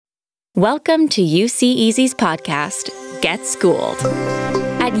Welcome to UCEAZY's podcast, Get Schooled.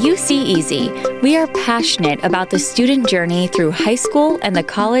 At UCEAZY, we are passionate about the student journey through high school and the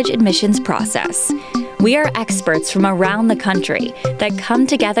college admissions process. We are experts from around the country that come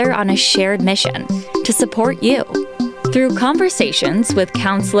together on a shared mission to support you. Through conversations with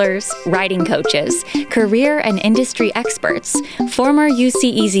counselors, writing coaches, career and industry experts, former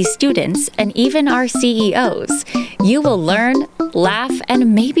UCEAZY students, and even our CEOs, you will learn, laugh,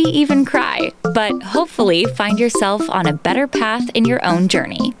 and maybe even cry, but hopefully find yourself on a better path in your own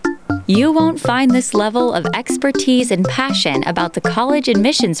journey. You won't find this level of expertise and passion about the college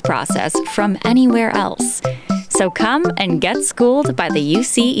admissions process from anywhere else. So come and get schooled by the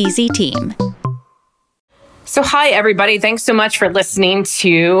UCEAZY team. So hi, everybody. Thanks so much for listening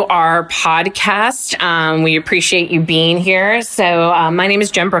to our podcast. We appreciate you being here. So my name is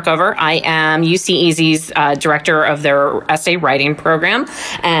Jen Brookover. I am UCEAZY's director of their essay writing program.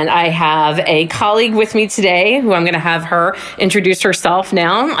 And I have a colleague with me today who I'm going to have her introduce herself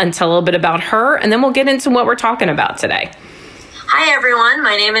now and tell a little bit about her. And then we'll get into what we're talking about today. Hi, everyone.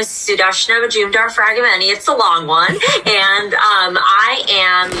 My name is Sudeshna Majumdar Fragameni. It's a long one. And I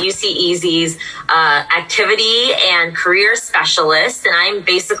am UCEAZY's activity and career specialist. And I'm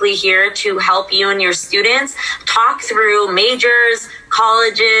basically here to help you and your students talk through majors,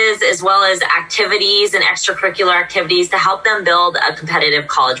 colleges, as well as activities and extracurricular activities to help them build a competitive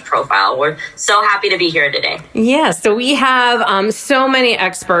college profile. We're so happy to be here today. Yeah, so we have so many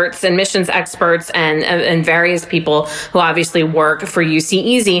experts, admissions experts, and various people who obviously work for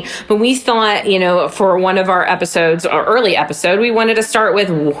UCEAZY. But we thought, for one of our episodes, our early episode, we wanted to start with,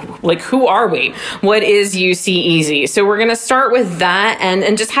 who are we? What is UCEAZY? So we're going to start with that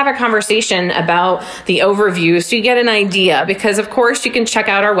and just have a conversation about the overview so you get an idea, because of course, you can check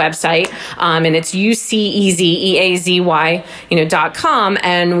out our website, and it's UCEAZY.com,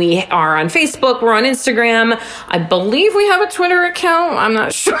 and we are on Facebook, we're on Instagram, I believe we have a Twitter account, I'm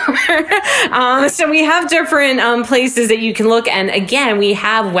not sure. So we have different places that you can look, and again, we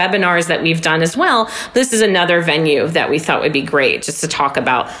have webinars that we've done as well. This is another venue that we thought would be great just to talk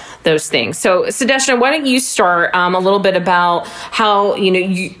about those things. So Sudeshna, why don't you start a little bit about how,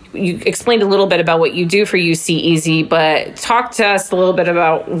 you explained a little bit about what you do for UCEAZY, but talk to us a little bit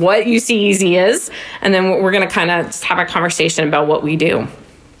about what UCEAZY is, and then we're going to kind of just have a conversation about what we do.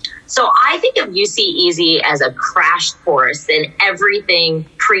 So I think of UCEAZY as a crash course in everything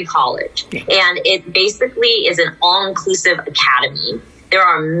pre-college. And it basically is an all-inclusive academy. There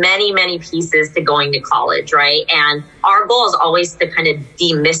are many, many pieces to going to college, right? And our goal is always to kind of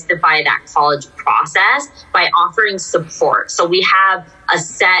demystify that college process by offering support. So we have a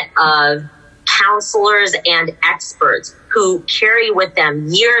set of counselors and experts who carry with them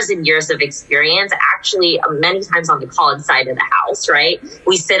years and years of experience, actually many times on the college side of the house, right?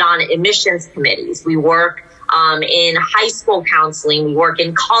 We sit on admissions committees. We work in high school counseling, we work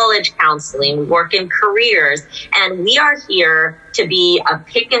in college counseling, we work in careers, and we are here to be a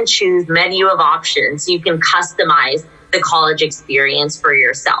pick and choose menu of options so you can customize the college experience for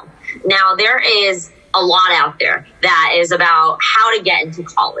yourself. Now, there is a lot out there that is about how to get into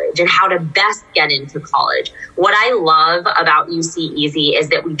college and how to best get into college. What I love about UCEAZY is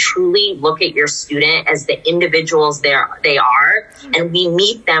that we truly look at your student as the individuals they are, and we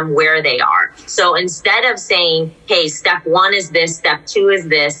meet them where they are. So instead of saying, hey, step one is this, step two is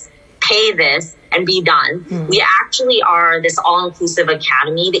this, pay this, and be done, we actually are this all-inclusive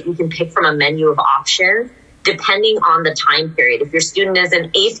academy that you can pick from a menu of options depending on the time period. If your student is in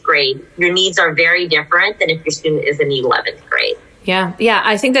 8th grade, your needs are very different than if your student is in 11th grade. Yeah,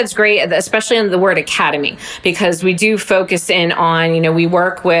 I think that's great, especially on the word academy, because we do focus in on, we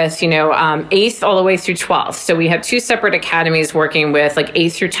work with, 8th all the way through 12th. So we have two separate academies working with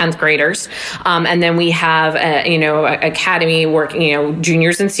 8th through 10th graders. And then we have, academy working,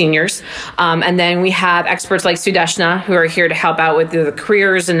 juniors and seniors. And then we have experts like Sudeshna who are here to help out with the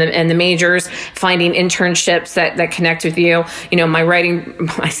careers and the majors, finding internships that connect with you. My writing,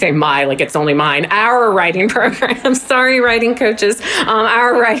 I say my, like it's only mine, our writing program, sorry, writing coaches.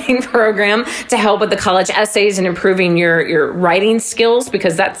 Our writing program to help with the college essays and improving your writing skills,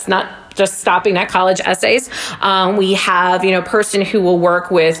 because that's not just stopping at college essays. We have, a person who will work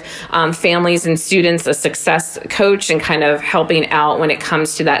with families and students, a success coach, and kind of helping out when it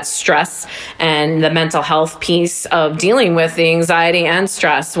comes to that stress and the mental health piece of dealing with the anxiety and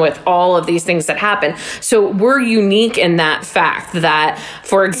stress with all of these things that happen. So we're unique in that fact that,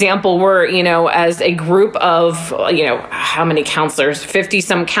 for example, we're, as a group of, how many counselors, 50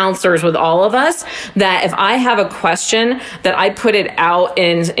 some counselors with all of us, that if I have a question that I put it out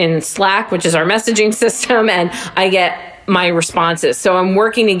in Slack, which is our messaging system, and I get my responses. So I'm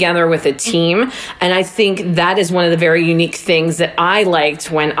working together with a team. And I think that is one of the very unique things that I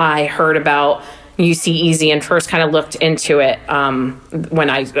liked when I heard about UCEAZY and first kind of looked into it when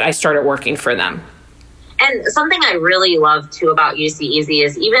I started working for them. And something I really love too about UCEAZY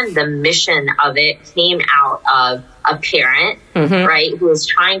is even the mission of it came out of a parent, right, who is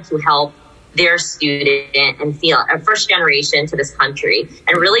trying to help their student and feel a first generation to this country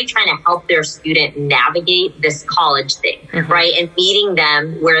and really trying to help their student navigate this college thing, right? And meeting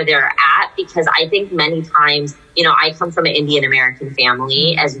them where they're at, because I think many times, you know, I come from an Indian American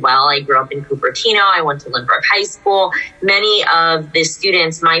family as well. I grew up in Cupertino. I went to Lindbergh High School. Many of the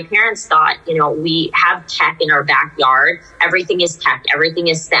students, my parents thought, you know, we have tech in our backyard. Everything is tech. Everything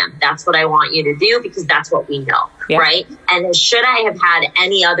is STEM. That's what I want you to do because that's what we know, right? And should I have had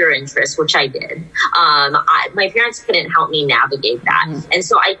any other interest, which I did, my parents couldn't help me navigate that. And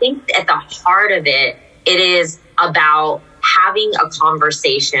so I think at the heart of it, it is about having a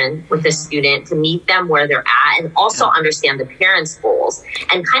conversation with the student to meet them where they're at and also understand the parents' goals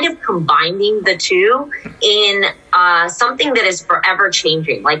and kind of combining the two in something that is forever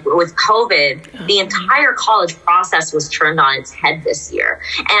changing. Like with COVID, the entire college process was turned on its head this year.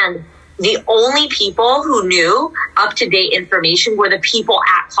 And the only people who knew up-to-date information were the people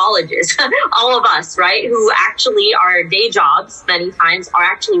at colleges, all of us, right, who actually our day jobs many times are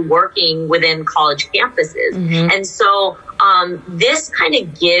actually working within college campuses. And so this kind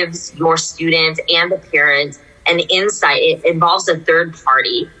of gives your students and the parents an insight. It involves a third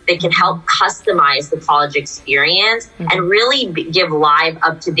party that can help customize the college experience and really give live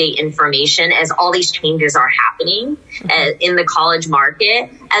up-to-date information as all these changes are happening in the college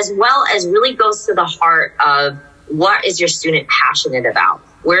market, as well as really goes to the heart of what is your student passionate about?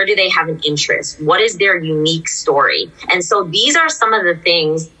 Where do they have an interest? What is their unique story? And so these are some of the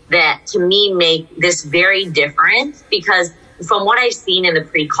things that to me make this very different, because from what I've seen in the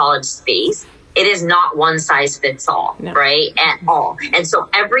pre-college space, it is not one size fits all, right, at all. And so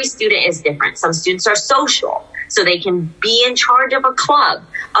every student is different. Some students are social, so they can be in charge of a club.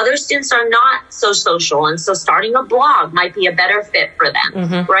 Other students are not so social, and so starting a blog might be a better fit for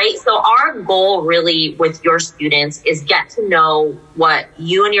them, right? So our goal really with your students is get to know what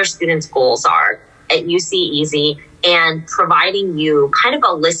you and your students' goals are at UCEAZY and providing you kind of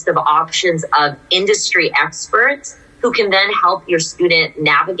a list of options of industry experts who can then help your student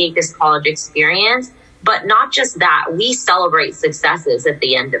navigate this college experience. But not just that, we celebrate successes at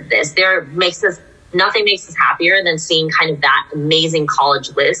the end of this. Nothing makes us happier than seeing kind of that amazing college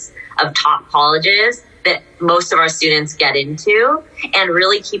list of top colleges that most of our students get into, and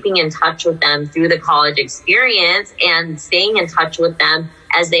really keeping in touch with them through the college experience and staying in touch with them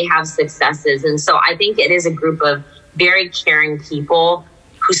as they have successes. And so I think it is a group of very caring people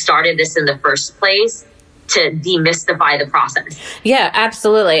who started this in the first place to demystify the process. Yeah,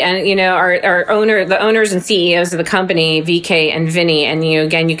 absolutely. And, you know, the owners and CEOs of the company, VK and Vinny, and you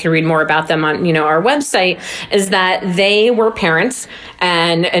can read more about them on, our website, is that they were parents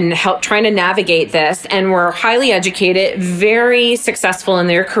and help trying to navigate this, and were highly educated, very successful in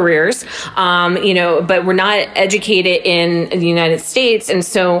their careers, but we're not educated in the United States. And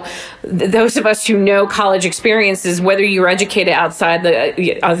so those of us who know college experiences, whether you're educated outside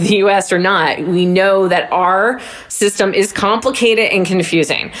of the US or not, we know that our system is complicated and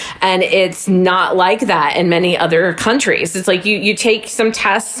confusing. And it's not like that in many other countries. It's like you take some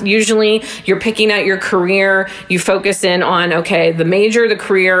tests, usually you're picking out your career, you focus in on, okay, the major, the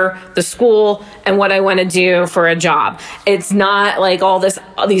career, the school, and what I want to do for a job. It's not like all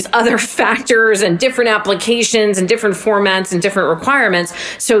these other factors and different applications and different formats and different requirements.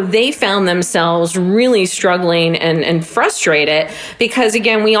 So they found themselves really struggling and frustrated because,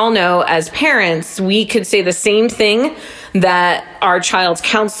 again, we all know as parents, we could say the same thing that our child's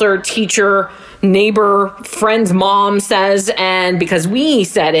counselor, teacher, neighbor, friend's mom says, and because we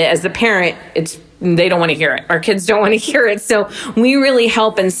said it as the parent, they don't want to hear it. Our kids don't want to hear it. So we really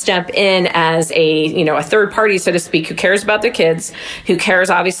help and step in as a third party, so to speak, who cares about their kids, who cares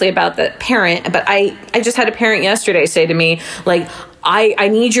obviously about the parent. But I just had a parent yesterday say to me, like, I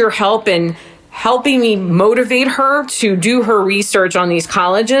need your help in helping me motivate her to do her research on these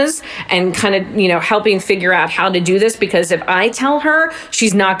colleges and kind of, helping figure out how to do this, because if I tell her,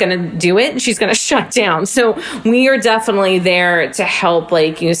 she's not going to do it and she's going to shut down. So we are definitely there to help,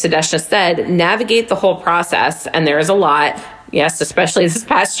 like, Sudeshna said, navigate the whole process. And there is a lot, yes, especially this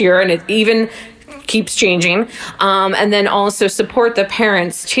past year, and it even keeps changing, and then also support the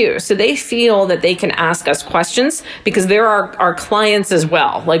parents too, so they feel that they can ask us questions, because they're our clients as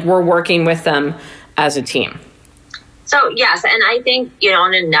well. Like, we're working with them as a team. So yes, and I think, in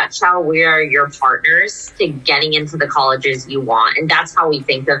a nutshell, we are your partners to getting into the colleges you want. And that's how we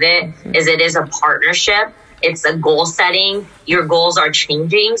think of it, is it is a partnership. It's a goal setting. Your goals are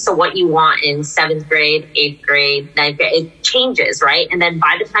changing. So what you want in 7th grade, 8th grade, 9th grade, it changes, right? And then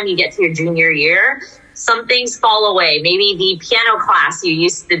by the time you get to your junior year, some things fall away. Maybe the piano class you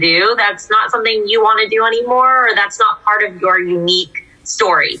used to do, that's not something you want to do anymore, or that's not part of your unique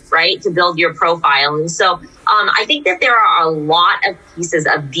story, right, to build your profile. And so I think that there are a lot of pieces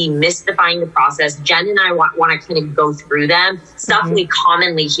of demystifying the process. Jen and I want to kind of go through them. Stuff we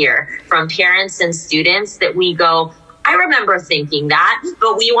commonly hear from parents and students that we go, I remember thinking that,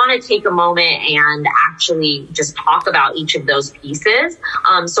 but we want to take a moment and actually just talk about each of those pieces.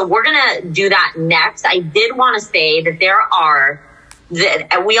 So we're going to do that next. I did want to say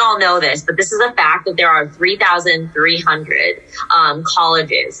that we all know this, but this is a fact, that there are 3,300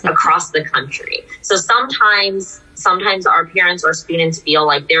 colleges across the country. So sometimes our parents or students feel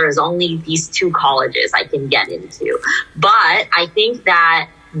like there is only these 2 colleges I can get into. But I think that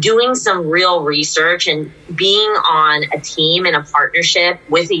doing some real research and being on a team and a partnership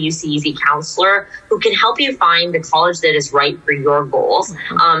with a UCEAZY counselor who can help you find the college that is right for your goals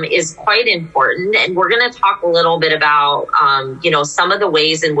is quite important. And we're going to talk a little bit about, some of the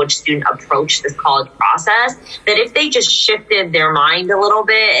ways in which students approach this college process, that if they just shifted their mind a little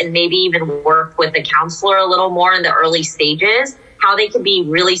bit and maybe even work with a counselor a little more in the early stages, how they can be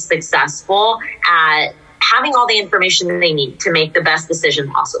really successful at having all the information that they need to make the best decision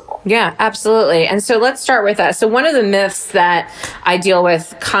possible. Yeah, absolutely. And so let's start with that. So one of the myths that I deal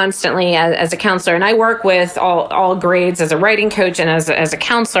with constantly as a counselor, and I work with all grades as a writing coach and as a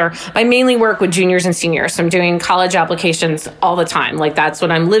counselor, I mainly work with juniors and seniors. So I'm doing college applications all the time. Like that's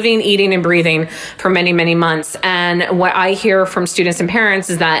what I'm living, eating, and breathing for many, many months. And what I hear from students and parents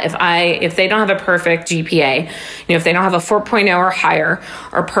is that if they don't have a perfect GPA, if they don't have a 4.0 or higher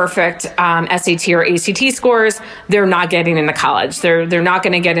or perfect SAT or ACT scores, they're not getting into college. They're not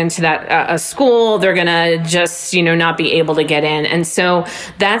going to get into that a school. They're going to just, not be able to get in. And so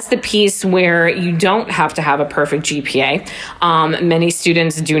that's the piece where you don't have to have a perfect GPA. Many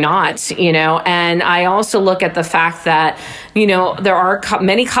students do not, and I also look at the fact that, there are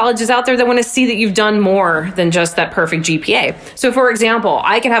many colleges out there that want to see that you've done more than just that perfect GPA. So for example,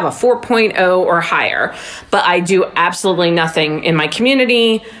 I can have a 4.0 or higher, but I do absolutely nothing in my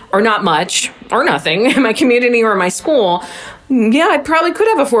community, or not much or nothing in my community or my school. Yeah, I probably could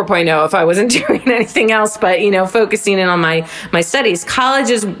have a 4.0 if I wasn't doing anything else, but, focusing in on my studies.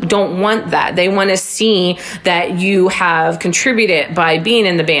 Colleges don't want that. They want to see that you have contributed by being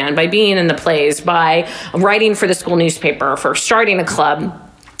in the band, by being in the plays, by writing for the school newspaper, for starting a club,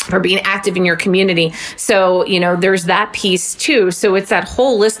 for being active in your community. So, there's that piece too. So it's that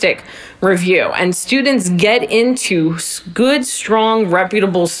holistic review, and students get into good, strong,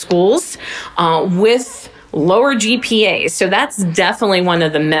 reputable schools with lower GPAs. So that's definitely one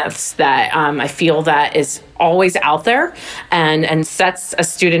of the myths that I feel that is always out there and sets a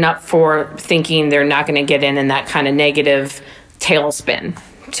student up for thinking they're not going to get in that kind of negative tailspin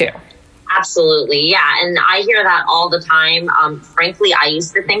too. Absolutely. Yeah. And I hear that all the time. Frankly, I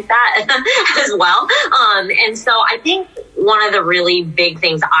used to think that as well. And so I think one of the really big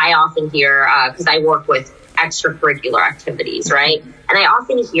things I often hear, because I work with extracurricular activities, right? And I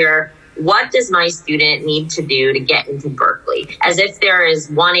often hear, what does my student need to do to get into Berkeley? As if there is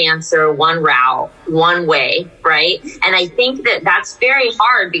one answer, one route, one way, right? And I think that that's very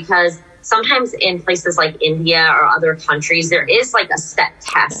hard, because sometimes in places like India or other countries, there is like a set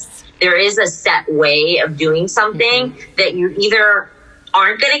test. Yes. There is a set way of doing something that you either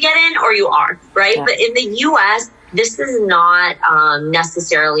aren't going to get in or you are, right? Yeah. But in the U.S., this is not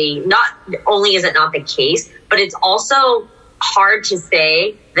necessarily, not only is it not the case, but it's also hard to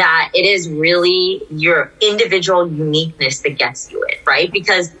say that it is really your individual uniqueness that gets you it, right?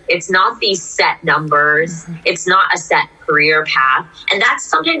 Because it's not these set numbers. It's not a set career path. And that's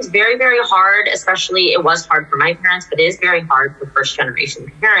sometimes very, very hard, especially it was hard for my parents, but it is very hard for first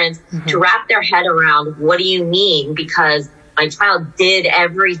generation parents to wrap their head around, what do you mean? Because my child did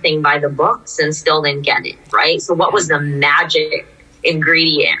everything by the books and still didn't get it, right? So what was the magic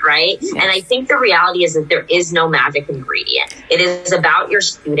ingredient, right? Yes. And I think the reality is that there is no magic ingredient. It is about your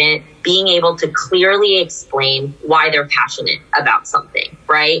student being able to clearly explain why they're passionate about something,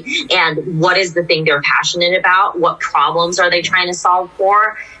 right? And what is the thing they're passionate about? What problems are they trying to solve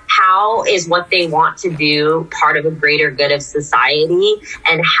for? How is what they want to do part of a greater good of society?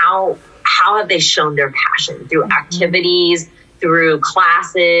 And how have they shown their passion through activities, through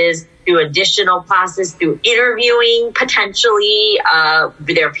classes, through additional classes, through interviewing potentially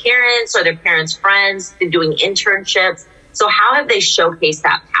their parents or their parents' friends, through doing internships. So how have they showcased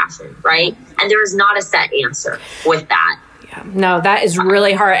that passion, right? And there is not a set answer with that. No, that is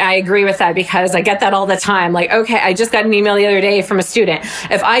really hard. I agree with that because I get that all the time. Like, okay, I just got an email the other day from a student.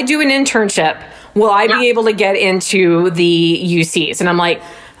 If I do an internship, will I be able to get into the UCs? And I'm like,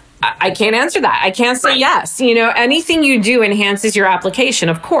 I can't answer that. I can't say yes. You know, anything you do enhances your application,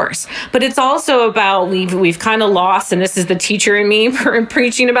 of course. But it's also about we've kind of lost, and this is the teacher in me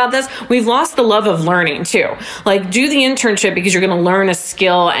preaching about this, we've lost the love of learning too. Like, do the internship because you're going to learn a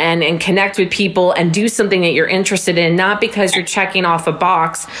skill and connect with people and do something that you're interested in, not because you're checking off a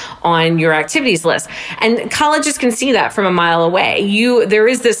box on your activities list. And colleges can see that from a mile away. There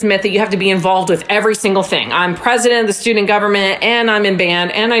is this myth that you have to be involved with every single thing. I'm president of the student government, and I'm in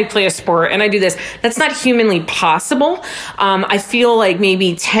band, and I play a sport, and I do this. That's not humanly possible. I feel like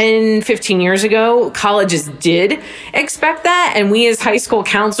maybe 10, 15 years ago, colleges did expect that. And we as high school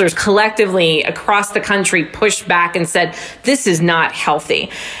counselors collectively across the country pushed back and said, this is not healthy.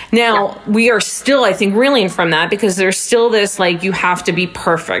 Now, we are still, I think, reeling from that because there's still this, like, you have to be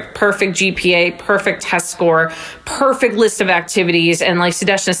perfect GPA, perfect test score, perfect list of activities. And like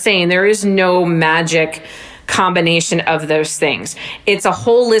Sudeshna is saying, there is no magic combination of those things. It's a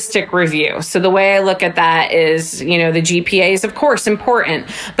holistic review. So the way I look at that is, you know, the GPA is of course important,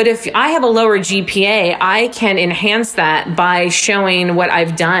 but if I have a lower GPA, I can enhance that by showing what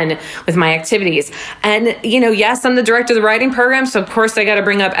I've done with my activities. And, you know, yes, I'm the director of the writing program, so of course I got to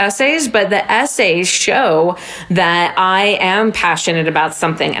bring up essays, but the essays show that I am passionate about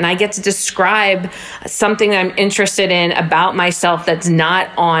something and I get to describe something that I'm interested in about myself that's not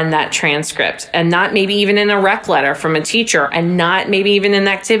on that transcript and not maybe even in a rec letter from a teacher and not maybe even in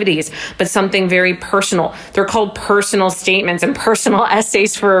activities, but something very personal. They're called personal statements and personal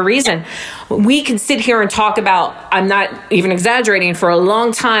essays for a reason. We can sit here and talk about, I'm not even exaggerating, for a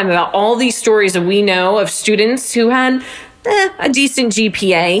long time about all these stories that we know of students who had a decent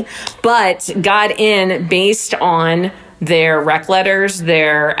GPA, but got in based on their rec letters,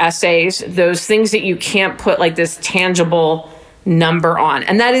 their essays, those things that you can't put like this tangible number on.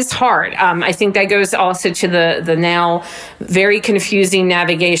 And that is hard. I think that goes also to the now very confusing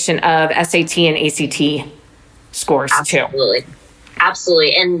navigation of SAT and ACT scores too.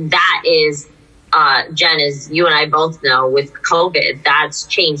 Absolutely. And that is, Jen, as you and I both know, with COVID, that's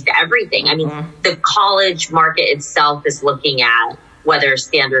changed everything. I mean, the college market itself is looking at whether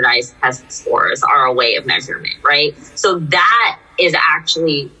standardized test scores are a way of measurement, right? So that is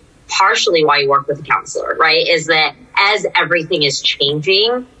actually partially why you work with a counselor, right? Is that as everything is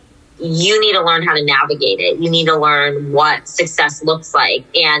changing, you need to learn how to navigate it. You need to learn what success looks like.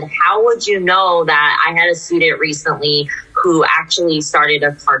 And how would you know that? I had a student recently who actually started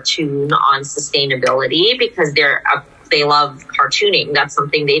a cartoon on sustainability because they love cartooning. That's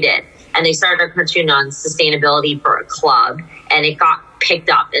something they did. And they started a cartoon on sustainability for a club, and it got picked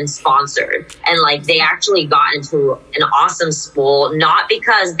up and sponsored. And like, they actually got into an awesome school, not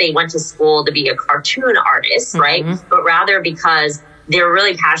because they went to school to be a cartoon artist, right? But rather because they're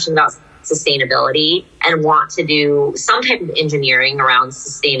really passionate about sustainability and want to do some type of engineering around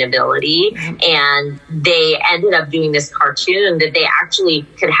sustainability. And they ended up doing this cartoon that they actually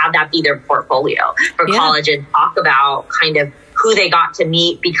could have that be their portfolio for college and talk about kind of who they got to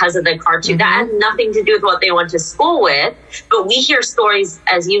meet because of the cartoon. That had nothing to do with what they went to school with. But we hear stories,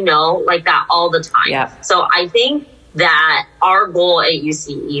 as you know, like that all the time. So I think that our goal at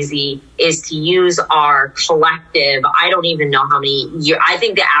UCEAZY is to use our collective, I don't even know how many years, I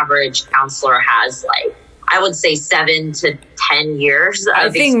think the average counselor has like, I would say 7 to 10 years. I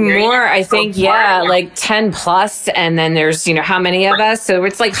think more. I think, like 10 plus. And then there's, you know, how many of us? So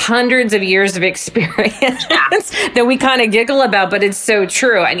it's like hundreds of years of experience that we kind of giggle about, but it's so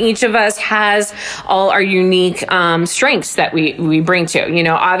true. And each of us has all our unique strengths that we bring to, you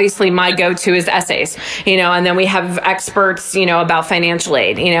know, obviously my go-to is essays, you know, and then we have experts, you know, about financial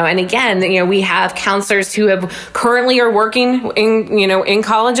aid, you know, and again, you know, we have counselors who have currently are working in, you know, in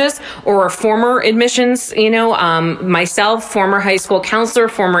colleges or former admissions, you know, myself, former high school counselor,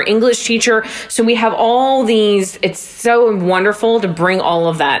 former English teacher. So we have all these, it's so wonderful to bring all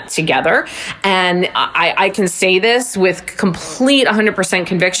of that together. And I can say this with complete 100%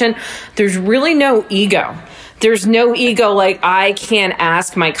 conviction. There's really no ego. there's no ego. Like, I can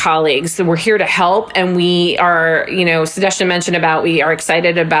ask my colleagues. So we're here to help. And we are, Sudeshna mentioned about, we are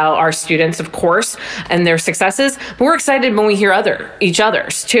excited about our students, of course, and their successes, but we're excited when we hear each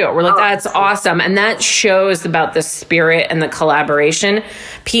other's too. We're like, that's awesome. And that shows about the spirit and the collaboration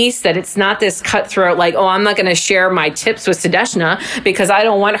piece, that it's not this cutthroat, like, oh, I'm not going to share my tips with Sudeshna because I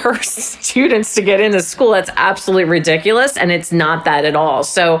don't want her students to get into school. That's absolutely ridiculous. And it's not that at all.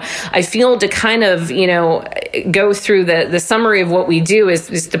 So I feel to kind of, go through the summary of what we do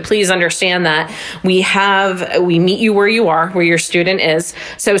is to please understand that we meet you where you are, where your student is.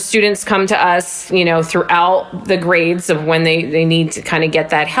 So students come to us, throughout the grades of when they need to kind of get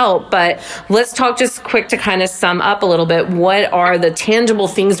that help. But let's talk just quick to kind of sum up a little bit. What are the tangible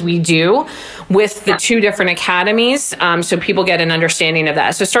things we do with the two different academies, so people get an understanding of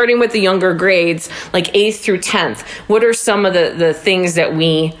that? So starting with the younger grades, like 8th through 10th, what are some of the things that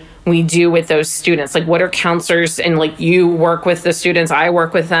we do with those students? Like, what are counselors, and like, you work with the students, I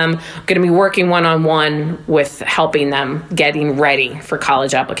work with them, going to be working one-on-one with helping them getting ready for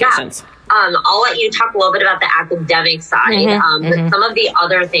college applications? I'll let you talk a little bit about the academic side. But some of the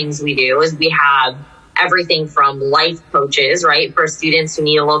other things we do is we have everything from life coaches, right, for students who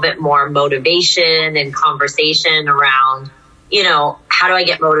need a little bit more motivation and conversation around, how do I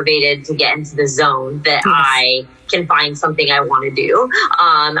get motivated to get into the zone that I can find something I want to do.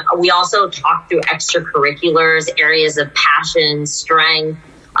 We also talk through extracurriculars, areas of passion, strength,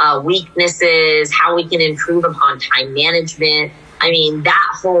 weaknesses, how we can improve upon time management. I mean, that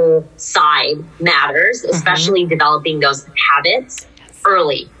whole side matters, especially developing those habits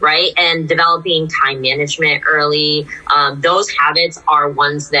early, right? And developing time management early. Those habits are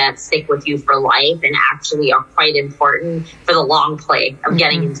ones that stick with you for life and actually are quite important for the long play of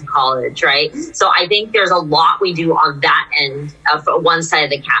getting into college, right? So I think there's a lot we do on that end of one side of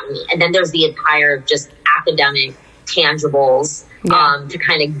the academy. And then there's the entire just academic tangibles to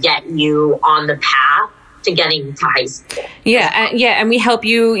kind of get you on the path to getting to high school. And we help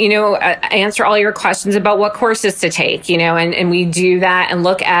you, answer all your questions about what courses to take, and we do that and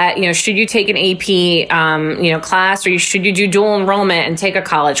look at, should you take an AP, class, or should you do dual enrollment and take a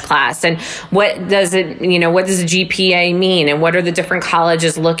college class? And what does it, what does a GPA mean? And what are the different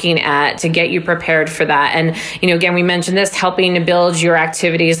colleges looking at to get you prepared for that? And, again, we mentioned this, helping to build your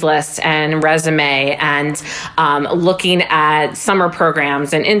activities list and resume, and looking at summer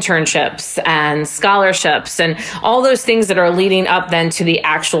programs and internships and scholarships and all those things that are leading up then to the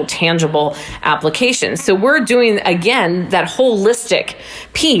actual tangible applications. So we're doing, again, that holistic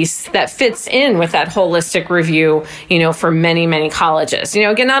piece that fits in with that holistic review, for many, many colleges.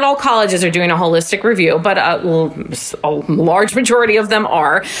 Again, not all colleges are doing a holistic review, but a large majority of them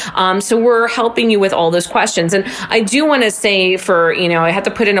are. So we're helping you with all those questions. And I do want to say I have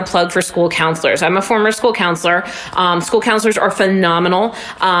to put in a plug for school counselors. I'm a former school counselor. School counselors are phenomenal.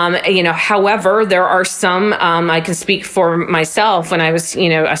 However, there are some, I can speak for myself. When I was,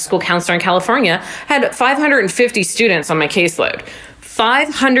 a school counselor in California, I had 550 students on my caseload.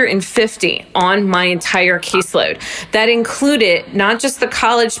 550 on my entire caseload. That included not just the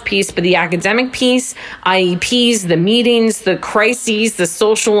college piece, but the academic piece, IEPs, the meetings, the crises, the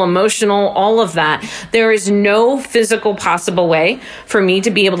social, emotional, all of that. There is no physical possible way for me to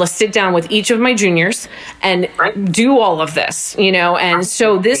be able to sit down with each of my juniors and do all of this, and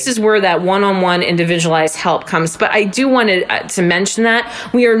so this is where that one-on-one individualized help comes. But I do want to mention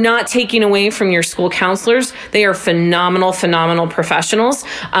that we are not taking away from your school counselors. They are phenomenal professionals.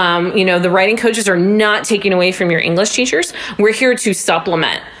 The writing coaches are not taking away from your English teachers. We're here to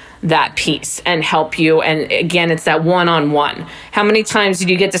supplement that piece and help you. And again, it's that one-on-one. How many times did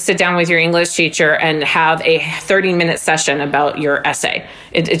you get to sit down with your English teacher and have a 30-minute session about your essay?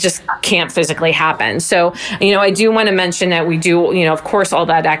 It just can't physically happen. So, I do want to mention that we do, of course, all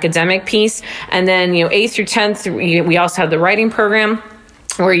that academic piece. And then, 8th through 10th, we also have the writing program,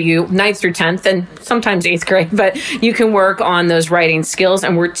 where you 9th through 10th and sometimes 8th grade, but you can work on those writing skills,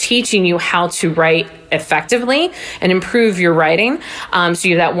 and we're teaching you how to write effectively and improve your writing. So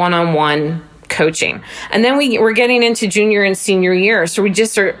you have that one-on-one coaching. And then we're getting into junior and senior year. So we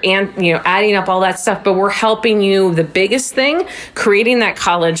just are, adding up all that stuff, but we're helping you, the biggest thing, creating that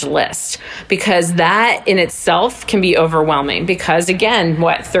college list, because that in itself can be overwhelming, because again,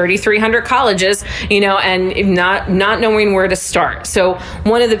 3,300 colleges, and not knowing where to start. So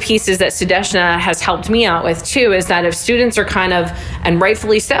one of the pieces that Sudeshna has helped me out with too, is that if students are kind of, and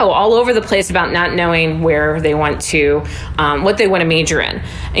rightfully so, all over the place about not knowing where they want to, what they want to major in,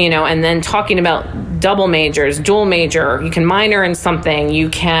 and then talking about double majors, dual major. You can minor in something. You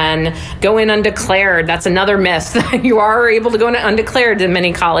can go in undeclared. That's another myth. You are able to go in undeclared in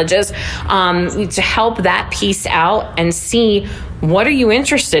many colleges, to help that piece out and see, what are you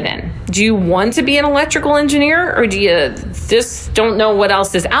interested in? Do you want to be an electrical engineer, or do you just don't know what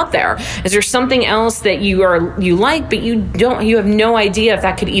else is out there? Is there something else that you like, but you have no idea if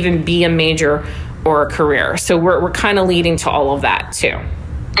that could even be a major or a career? So we're kind of leading to all of that too.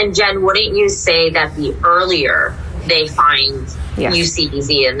 And Jen, wouldn't you say that the earlier they find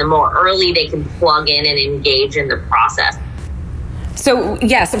UCEAZY and the more early they can plug in and engage in the process? So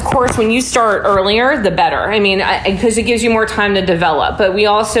yes, of course, when you start earlier, the better. I mean, because it gives you more time to develop. But we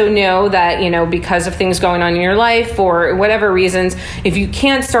also know that, because of things going on in your life or whatever reasons, if you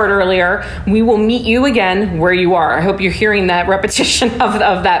can't start earlier, we will meet you again where you are. I hope you're hearing that repetition of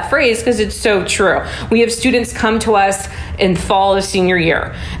that phrase, because it's so true. We have students come to us in fall of senior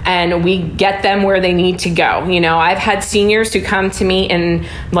year, and we get them where they need to go. I've had seniors who come to me in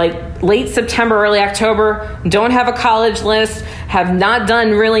late September, early October, don't have a college list, have not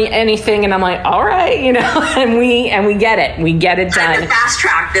done really anything, and I'm like, all right, and we get it done. Trying to fast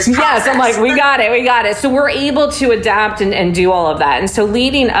track this process. Yes, I'm like, we got it. So we're able to adapt and do all of that. And so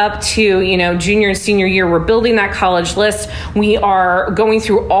leading up to junior and senior year, we're building that college list. We are going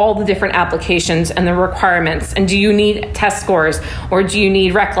through all the different applications and the requirements. And do you need test scores, or do you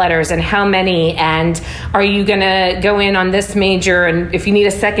need rec letters, and how many? And are you going to go in on this major? And if you need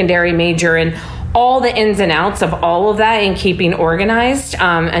a secondary major, and all the ins and outs of all of that, and keeping organized,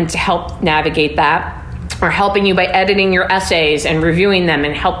 and to help navigate that. We're helping you by editing your essays and reviewing them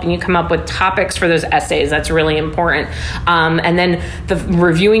and helping you come up with topics for those essays. That's really important. And then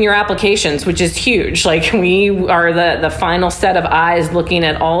reviewing your applications, which is huge. We are the final set of eyes looking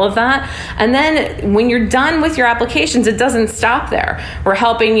at all of that. And then when you're done with your applications, it doesn't stop there. We're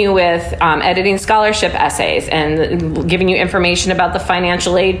helping you with editing scholarship essays and giving you information about the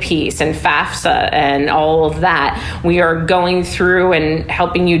financial aid piece and FAFSA and all of that. We are going through and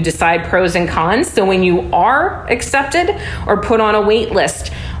helping you decide pros and cons. So when you are accepted or put on a wait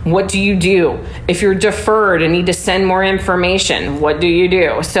list, what do you do? If you're deferred and need to send more information, what do you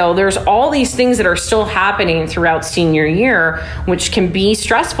do? So there's all these things that are still happening throughout senior year, which can be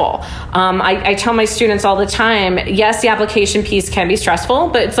stressful. I tell my students all the time, yes, the application piece can be stressful,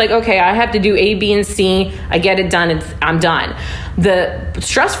 but it's like, okay, I have to do A, B, and C. I get it done, and I'm done. The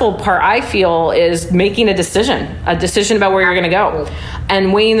stressful part, I feel, is making a decision about where you're going to go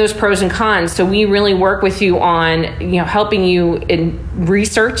and weighing those pros and cons. So we really work with you on, helping you in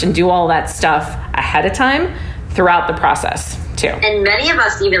research and do all that stuff ahead of time throughout the process too. And many of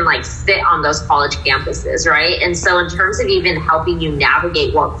us even sit on those college campuses, right? And so in terms of even helping you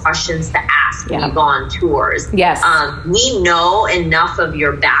navigate what questions to ask when you go on tours, yes, we know enough of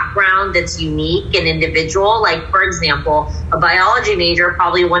your background that's unique and individual. For example, a biology major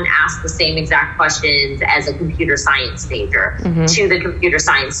probably wouldn't ask the same exact questions as a computer science major to the computer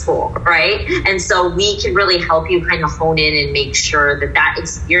science school, right? And so we can really help you kind of hone in and make sure that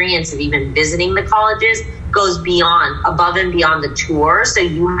experience of even visiting the colleges goes above and beyond the tour, so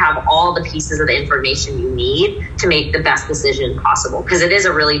you have all the pieces of the information you need to make the best decision possible, because it is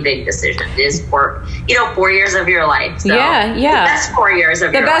a really big decision. It is for 4 years of your life. So the best 4 years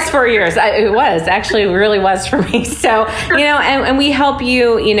of your life. The best 4 years. It was actually, it really was for me. So and we help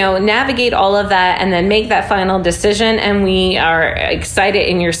you navigate all of that and then make that final decision. And we are excited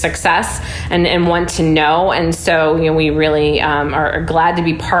in your success and want to know. And so we really are glad to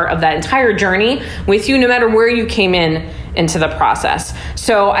be part of that entire journey with you, no matter where you came into the process.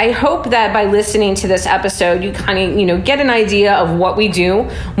 So I hope that by listening to this episode, you kind of, get an idea of what we do,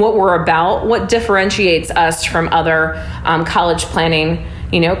 what we're about, what differentiates us from other college planning,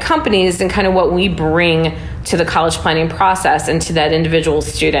 companies, and kind of what we bring to the college planning process and to that individual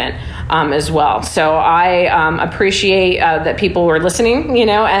student as well. So I appreciate that people were listening,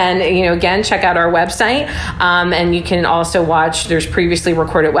 and, again, check out our website. And you can also watch, there's previously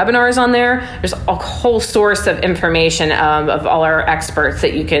recorded webinars on there. There's a whole source of information of all our experts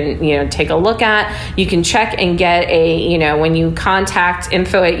that you can, take a look at. You can check and get when you contact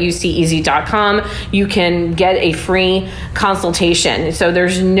info@uceeazy.com, you can get a free consultation. So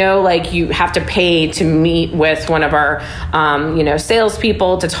there's no, you have to pay to meet with one of our,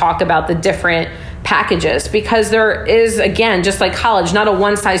 salespeople to talk about the different packages, because there is, again, just like college, not a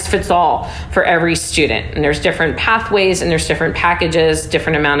one size fits all for every student. And there's different pathways and there's different packages,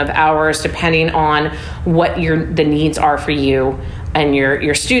 different amount of hours, depending on what the needs are for you and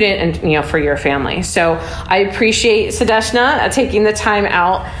your student and, for your family. So I appreciate Sudeshna taking the time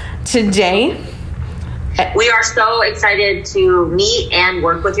out today. We are so excited to meet and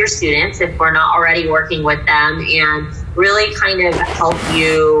work with your students if we're not already working with them, and really kind of help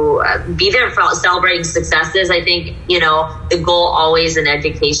you be there for celebrating successes. I think, the goal always in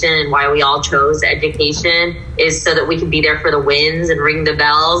education, and why we all chose education, is so that we can be there for the wins and ring the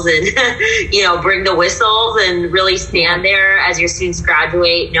bells and, bring the whistles and really stand there as your students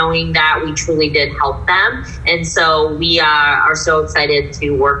graduate, knowing that we truly did help them. And so we are so excited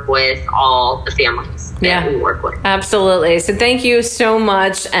to work with all the families that we work with. Absolutely. So thank you so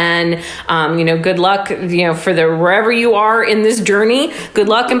much. And, good luck, for wherever you are in this journey. Good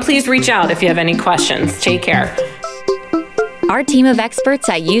luck. And please reach out if you have any questions. Take care. Our team of experts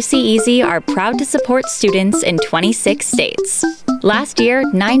at UCEAZY are proud to support students in 26 states. Last year,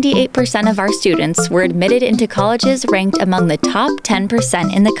 98% of our students were admitted into colleges ranked among the top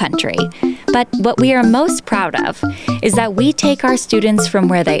 10% in the country. But what we are most proud of is that we take our students from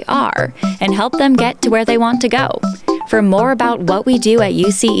where they are and help them get to where they want to go. For more about what we do at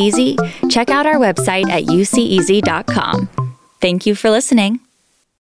UCEAZY, check out our website at uceeasy.com. Thank you for listening.